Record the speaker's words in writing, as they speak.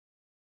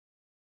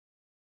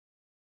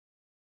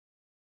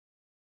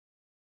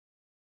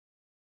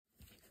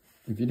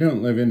If you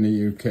don't live in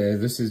the UK,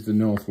 this is the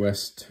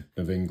northwest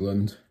of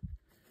England.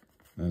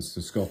 That's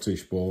the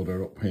Scottish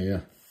border up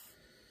here.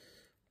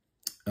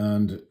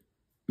 And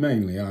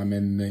mainly I'm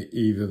in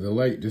either the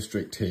Lake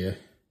District here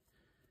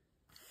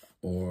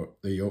or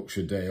the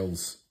Yorkshire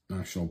Dales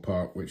National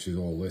Park, which is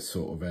all this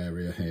sort of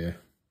area here.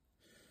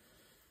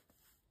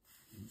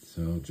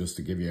 So just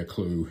to give you a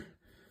clue,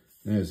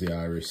 there's the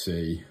Irish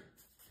Sea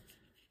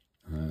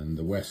and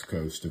the west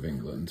coast of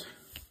England,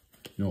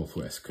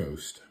 northwest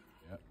coast.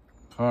 Yep.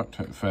 Parked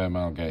at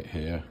Fairmile Gate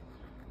here,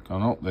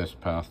 gone up this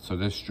path to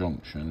this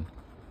junction,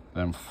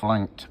 then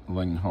flanked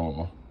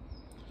Linghaw.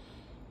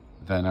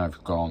 Then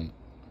I've gone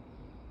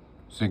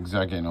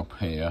zigzagging up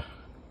here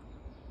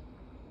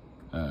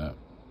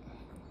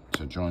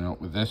to join up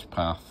with this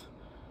path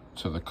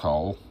to the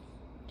Col.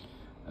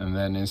 And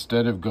then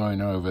instead of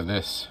going over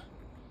this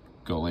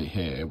gully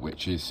here,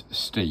 which is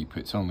steep,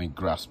 it's only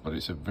grass, but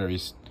it's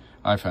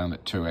I found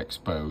it too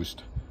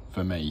exposed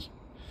for me.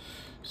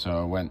 So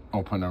I went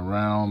up and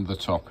around the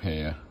top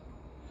here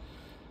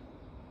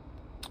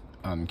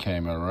and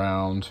came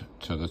around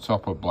to the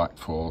top of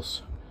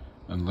Blackforce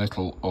and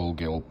Little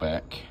Howgill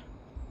Beck.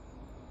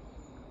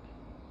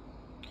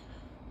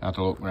 Had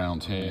a look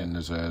round here, and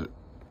there's a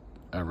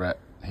rep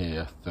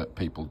here that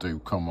people do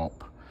come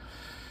up,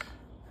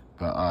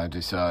 but I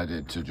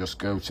decided to just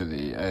go to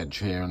the edge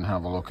here and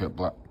have a look at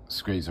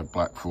Screes of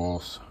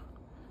Blackforce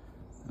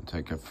and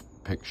take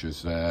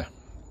pictures there.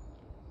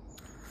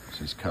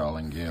 This is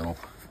Howgill,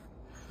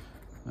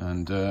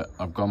 and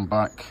I've gone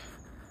back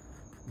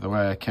the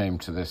way I came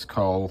to this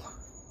Col.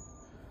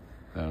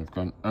 Then I've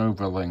gone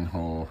over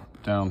Linghaw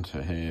down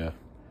to here,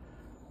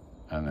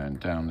 and then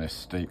down this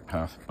steep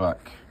path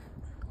back.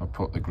 I've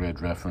put the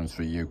grid reference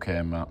for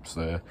UK maps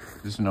there.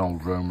 This is an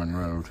old Roman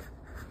road,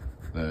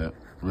 the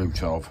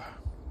route of.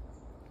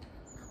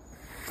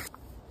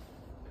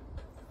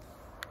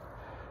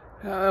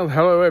 Well,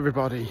 hello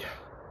everybody.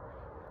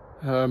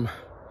 I'm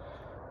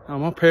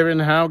up here in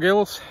the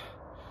Howgills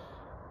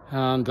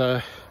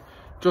and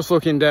just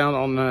looking down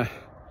on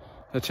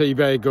the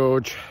T-Bay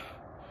Gorge.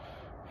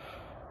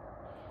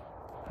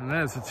 And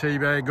there's the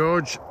T-Bay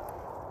Gorge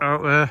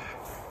out there.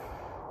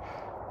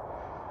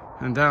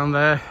 And down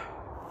there,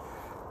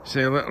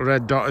 see a little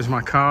red dot is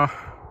my car,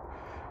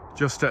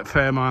 just at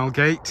Fairmile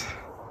Gate.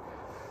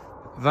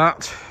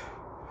 That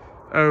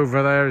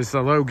over there is the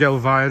Howgill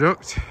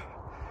Viaduct.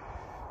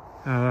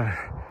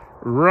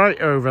 Right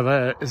over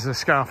there is the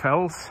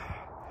Scaffells,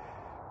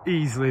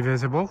 easily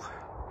visible,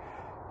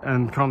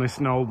 and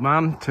Coniston Old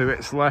Man to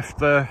its left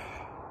there.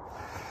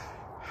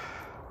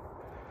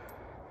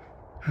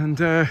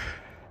 And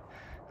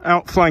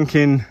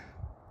outflanking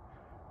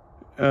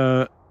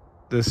the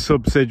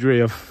subsidiary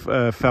of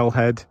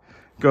Fellhead,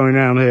 going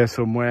around here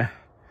somewhere,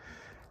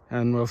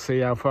 and we'll see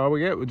how far we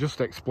get. We're just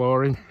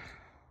exploring.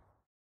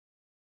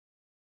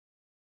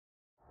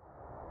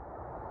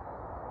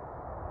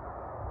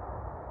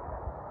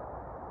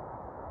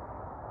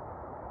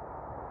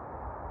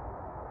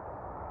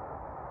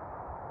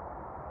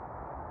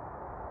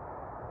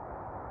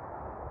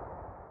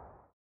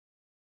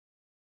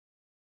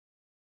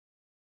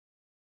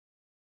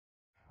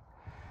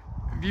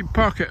 If you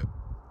park at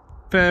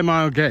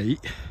Fairmile Gate,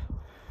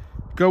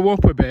 go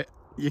up a bit,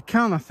 you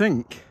can, I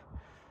think,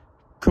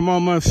 come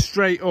almost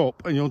straight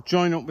up and you'll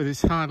join up with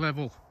this high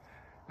level.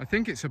 I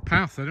think it's a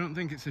path, I don't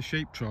think it's a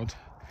sheep trod.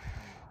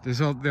 It's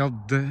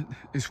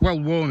well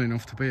worn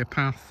enough to be a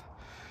path,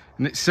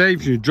 and it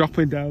saves you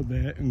dropping down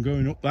there and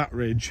going up that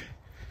ridge.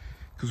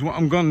 Because what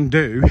I'm going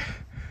to do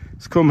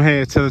is come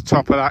here to the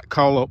top of that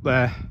Col up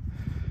there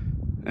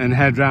and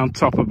head round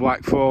top of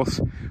Blackforce.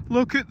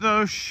 Look at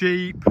those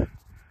sheep.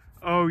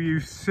 Oh, you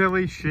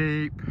silly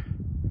sheep.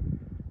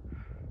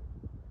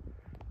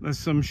 There's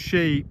some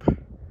sheep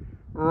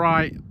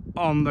right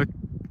on the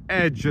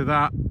edge of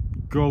that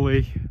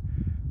gully.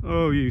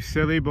 Oh, you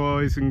silly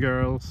boys and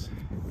girls.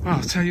 Well,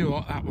 I'll tell you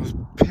what, that was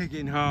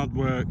pigging hard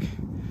work.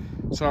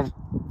 So I've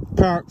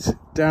parked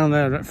down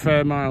there at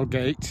Fairmile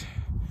Gate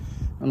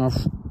and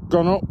I've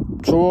gone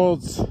up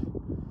towards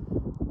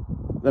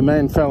the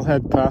main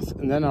Fellhead path,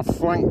 and then I've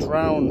flanked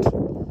round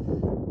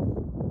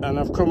and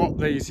I've come up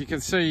these. You can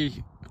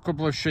see a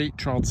couple of sheep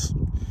trods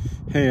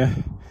here.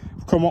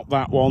 I've come up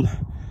that one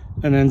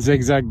and then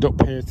zigzagged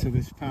up here to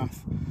this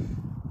path.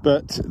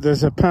 But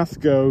there's a path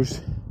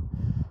goes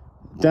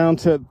down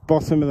to the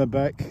bottom of the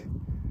beck,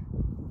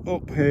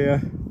 up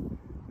here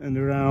and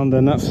around,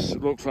 and that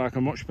looks like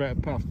a much better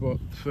path, but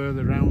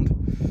further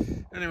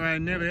round. Anyway,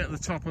 nearly at the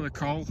top of the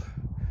Col,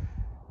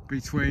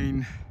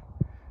 between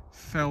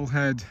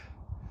Fellhead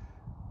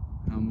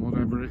and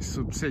whatever its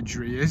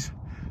subsidiary is.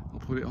 I'll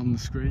put it on the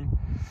screen.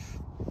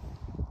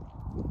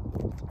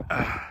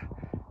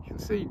 You can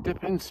see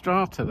dipping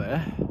strata there.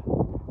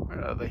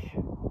 Where are they?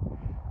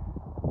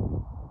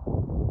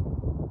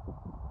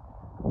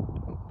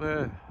 Up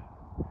there.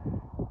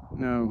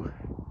 No,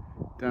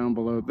 down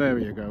below. There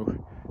you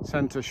go.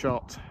 Centre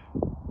shot.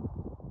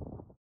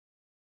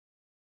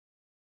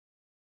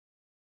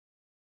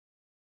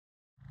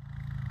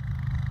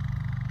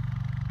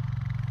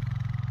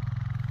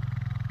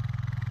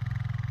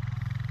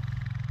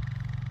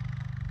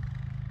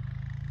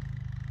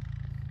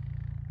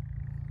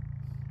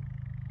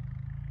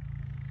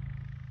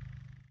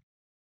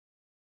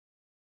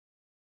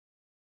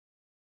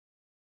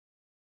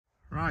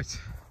 Right,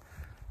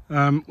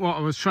 what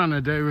I was trying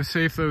to do was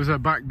see if there was a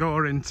back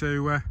door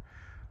into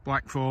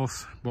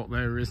Blackforce, but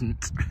there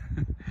isn't.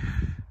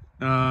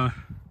 I've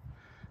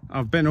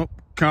been up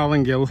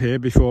Howgill here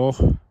before,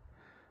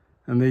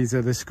 and these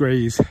are the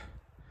screes.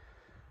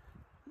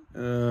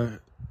 I'm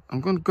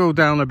going to go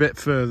down a bit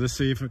further,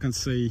 see if I can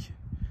see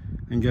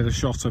and get a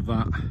shot of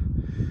that.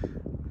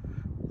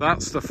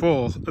 That's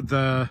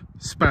the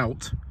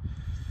spout,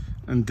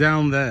 and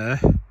down there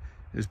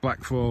is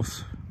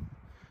Blackforce.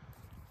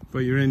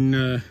 But you're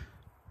in,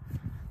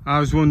 I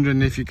was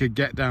wondering if you could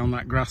get down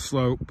that grass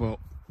slope, but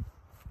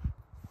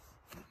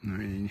I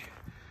mean,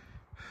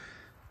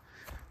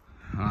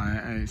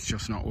 it's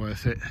just not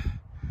worth it.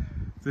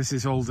 This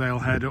is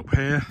Howgill Head up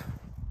here.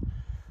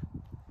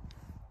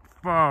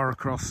 Far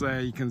across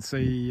there you can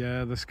see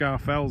the Scar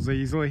Fells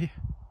easily.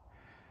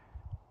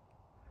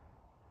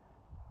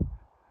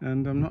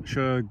 And I'm not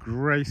sure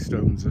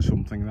Greystones or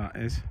something that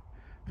is.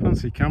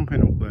 Fancy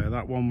camping up there,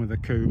 that one with the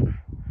coombe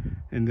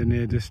in the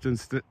near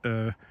distance,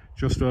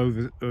 just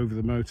over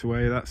the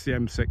motorway. That's the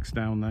M6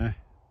 down there.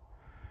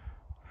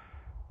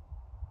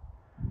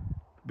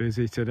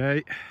 Busy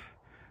today,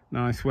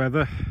 nice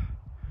weather.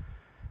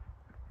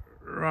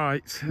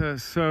 Right,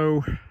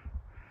 so,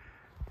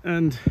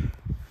 and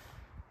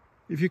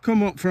if you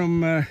come up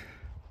from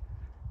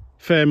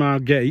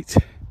Fairmile Gate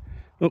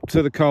up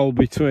to the col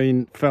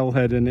between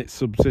Fellhead and its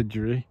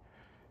subsidiary,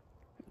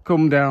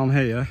 come down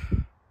here,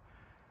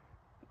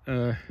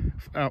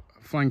 out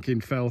flanking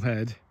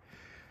Fellhead,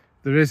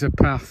 there is a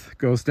path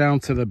goes down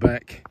to the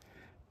beck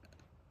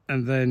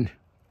and then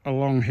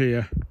along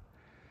here,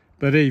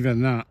 but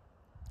even that,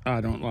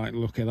 I don't like the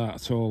look of that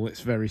at all. It's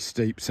very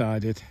steep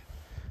sided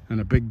and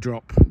a big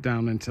drop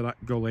down into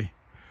that gully.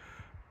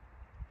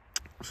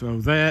 So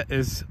there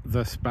is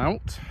the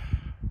spout,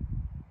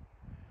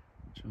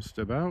 just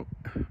about.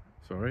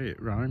 Sorry,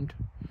 it rhymed.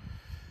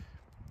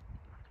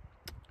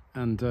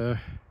 And I'm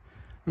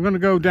going to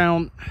go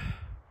down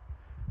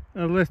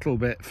a little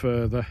bit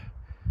further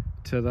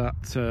to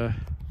that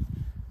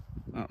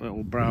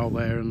little brow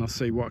there, and I'll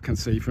see what I can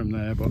see from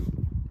there. But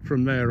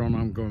from there on,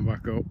 I'm going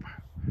back up.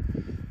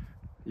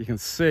 You can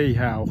see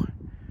how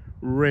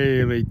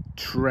really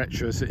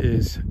treacherous it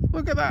is.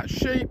 Look at that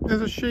sheep.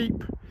 There's a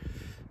sheep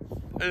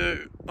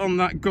on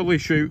that gully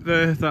chute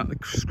there, that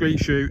screed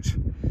chute.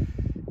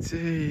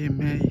 Dear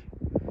me.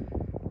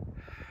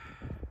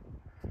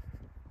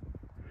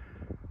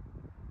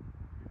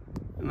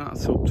 And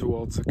that's up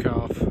towards the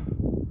calf.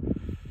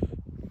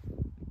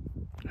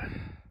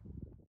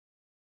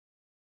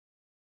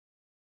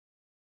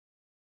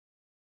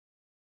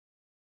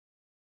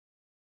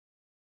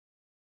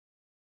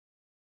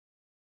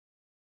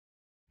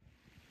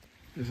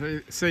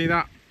 You see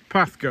that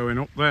path going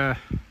up there?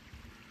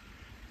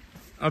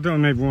 I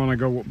don't even want to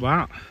go up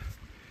that,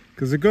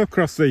 because they go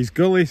across these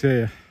gullies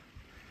here.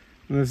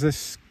 And there's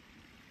this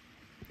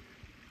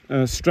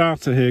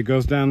strata here,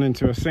 goes down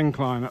into a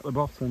syncline at the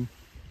bottom.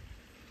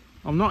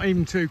 I'm not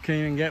even too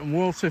keen on getting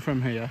water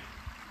from here,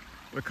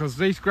 because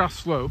these grass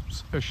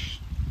slopes are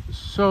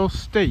so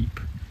steep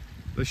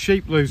the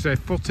sheep lose their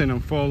footing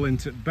and fall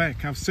into the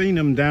beck. I've seen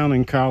them down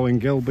in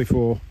Howgill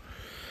before,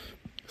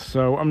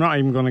 so I'm not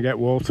even going to get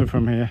water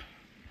from here.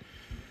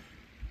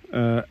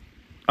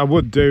 I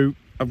would do,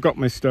 I've got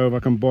my stove, I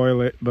can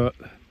boil it, but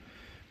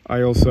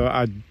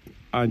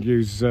I'd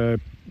use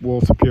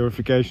water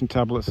purification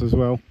tablets as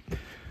well.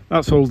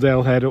 That's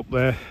Howgill Head up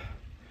there.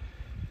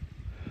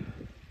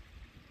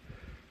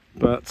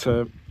 But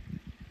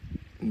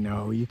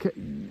no, you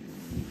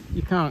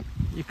can't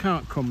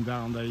come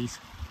down these.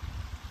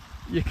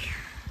 You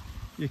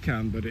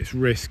can, but it's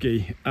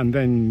risky, and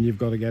then you've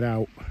got to get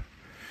out.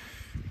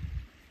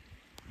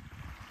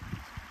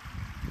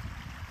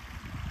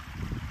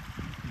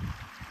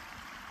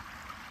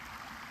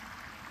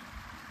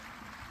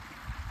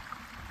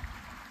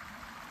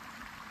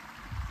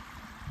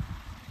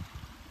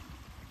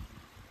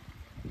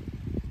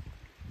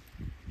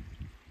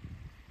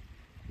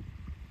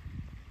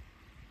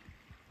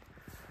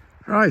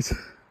 Right, so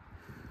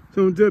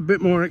we'll do a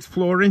bit more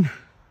exploring.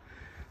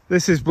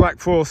 This is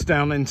Blackforce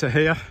down into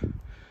here,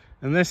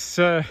 and this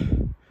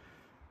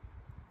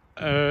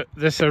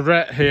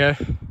arete here,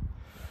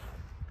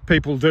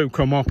 people do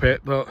come up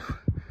it, but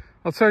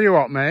I'll tell you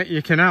what, mate,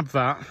 you can have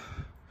that.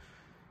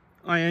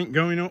 I ain't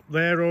going up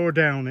there or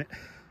down it.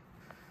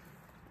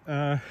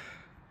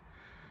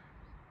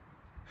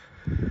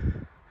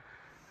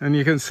 And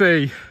you can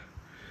see,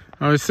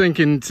 I was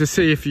thinking to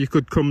see if you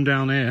could come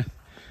down here,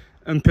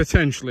 and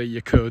potentially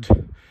you could.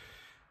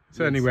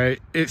 So anyway,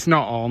 it's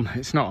not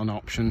an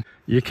option.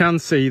 You can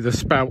see the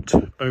spout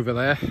over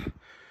there,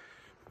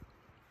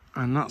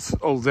 and that's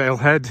Howgill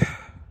Head,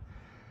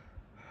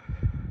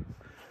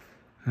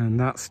 and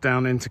that's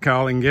down into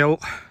Howgill.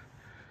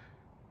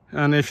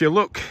 And if you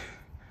look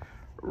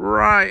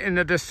right in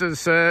the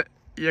distance there,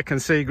 you can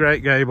see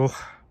Great Gable.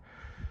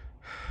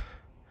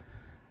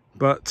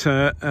 But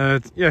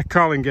yeah,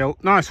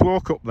 Howgill, nice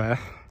walk up there.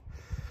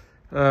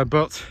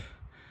 But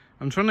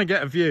I'm trying to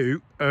get a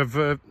view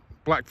of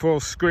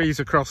Blackforce screes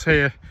across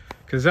here,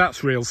 because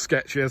that's real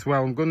sketchy as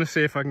well. I'm going to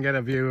see if I can get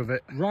a view of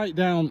it. Right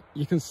down,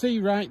 you can see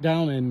right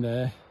down in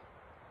there,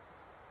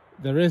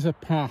 there is a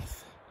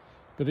path,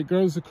 but it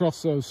goes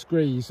across those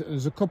screes.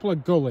 There's a couple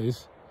of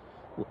gullies.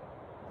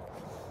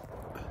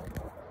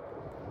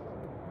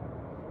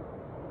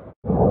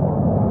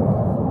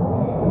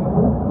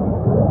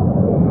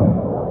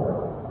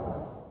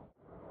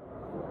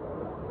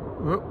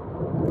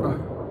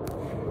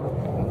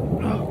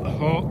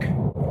 Hawk.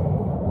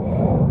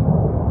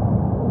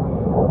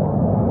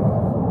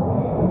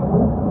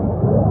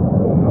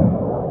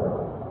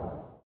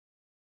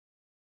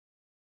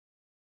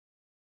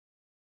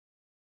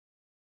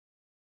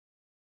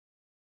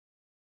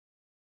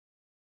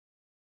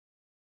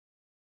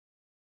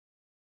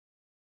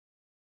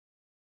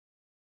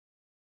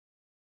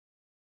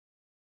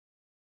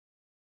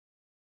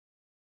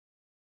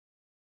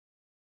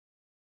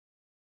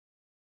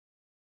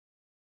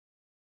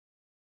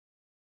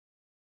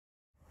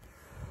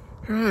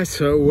 Right,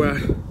 so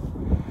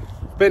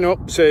been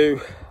up to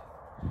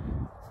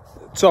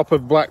top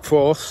of Black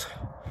Force,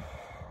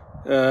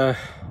 and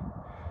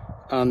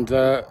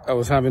I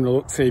was having a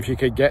look to see if you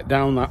could get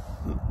down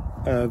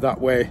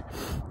that way,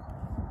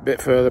 a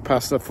bit further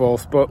past the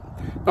Force, but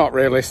not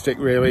realistic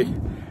really.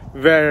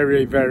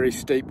 Very, very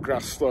steep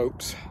grass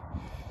slopes,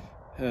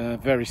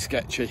 very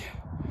sketchy.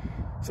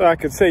 So I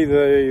could see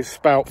the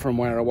spout from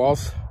where I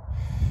was,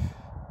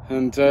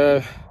 and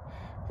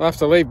I'll have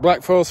to leave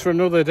Black Force for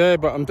another day,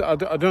 but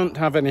I don't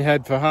have any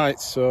head for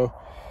heights, so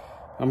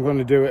I'm going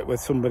to do it with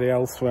somebody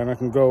else when I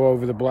can go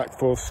over the Black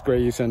Force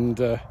screes and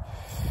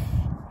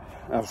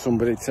have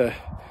somebody to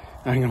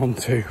hang on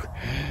to.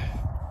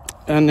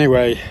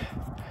 Anyway,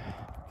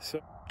 so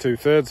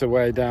 2/3 of the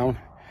way down,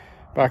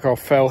 back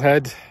off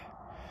Fellhead,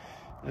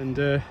 and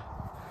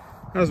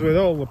as with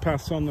all the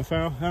paths on the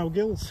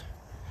Howgills,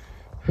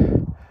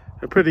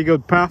 they're pretty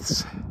good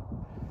paths,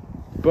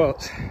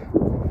 but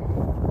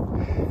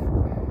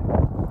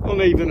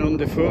uneven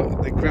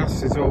underfoot. The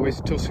grass is always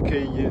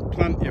tussocky. You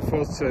plant your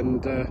foot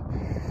and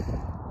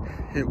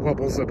it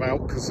wobbles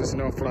about because there's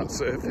no flat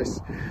surface.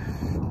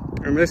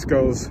 And this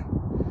goes,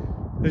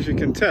 as you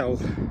can tell,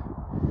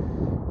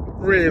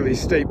 really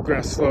steep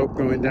grass slope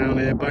going down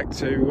here back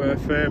to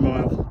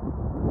Fairmile.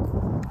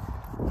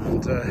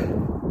 And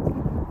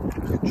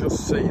you can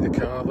just see the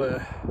car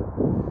there,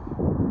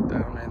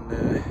 down in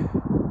there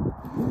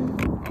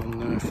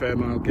on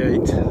Fairmile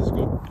Gate. There's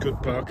a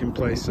good parking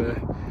place there.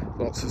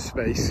 Lots of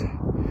space.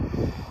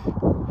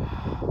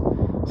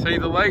 See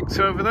the lakes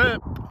over there,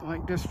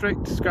 Lake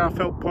District,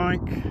 Scarfelt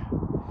Pike,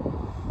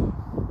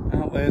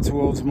 out there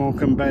towards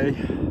Morecambe Bay,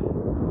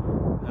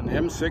 and the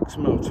M6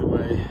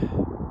 motorway,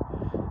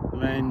 the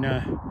main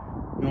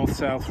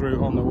north-south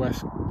route on the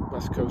west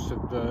coast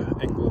of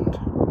England.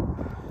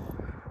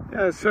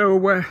 Yeah, so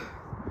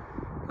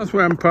that's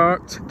where I'm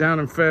parked, down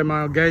in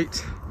Fairmile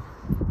Gate.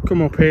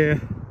 Come up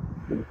here.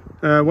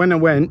 When I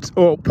went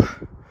up,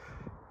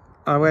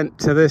 I went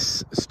to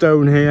this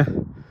stone here,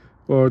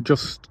 or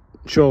just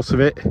short of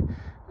it,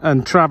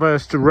 and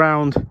traversed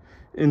around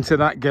into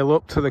that gill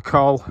up to the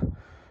Coll,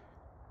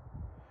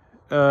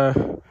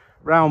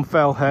 round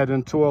Fellhead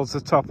and towards the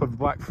top of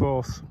Black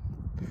Force.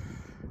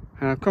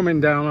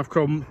 Coming down, I've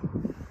come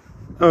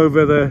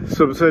over the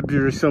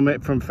subsidiary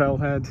summit from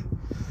Fellhead,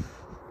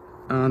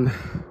 and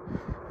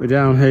we're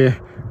down here.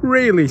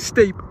 Really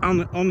steep,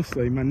 and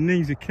honestly, my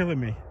knees are killing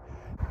me.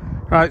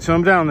 Right, so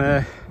I'm down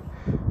there.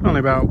 Only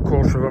about a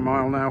quarter of a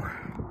mile now.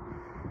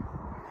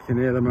 You can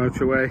hear the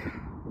motorway.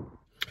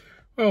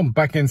 Well, I'm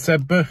back in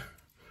Sedbergh.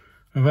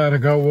 I've had to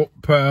go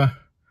up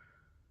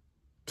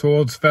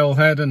towards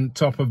Fellhead and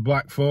top of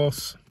Black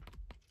Force.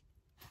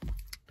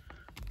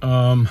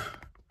 I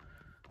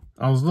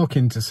was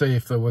looking to see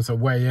if there was a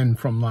way in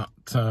from that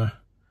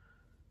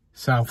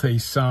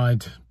southeast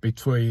side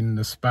between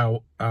the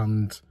spout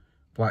and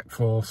Black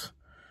Force,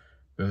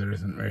 but there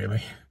isn't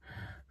really.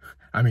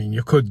 I mean,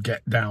 you could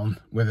get down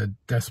with a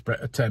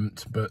desperate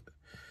attempt, but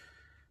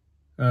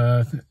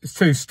it's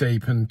too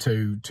steep and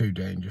too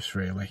dangerous,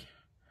 really.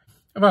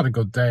 I've had a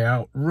good day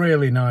out,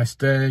 really nice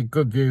day,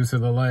 good views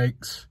of the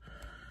lakes.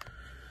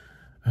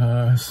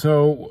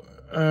 So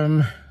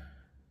the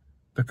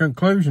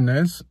conclusion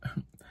is,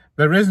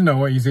 there is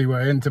no easy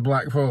way into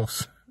Black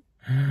Force.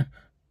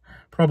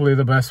 Probably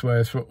the best way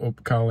is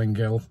up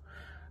Carlingill,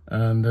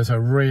 and there's a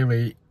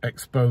really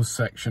exposed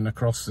section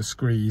across the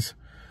screes,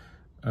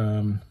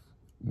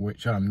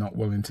 which I'm not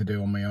willing to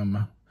do on my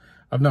own.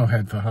 I've no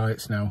head for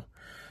heights now.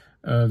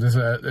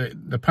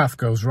 The path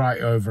goes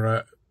right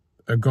over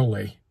a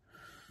gully,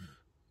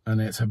 and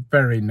it's a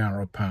very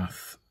narrow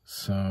path,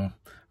 so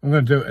I'm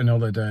going to do it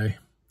another day.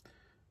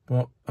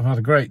 But I've had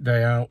a great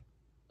day out,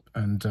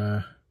 and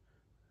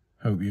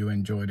hope you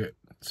enjoyed it.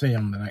 See you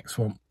on the next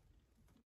one.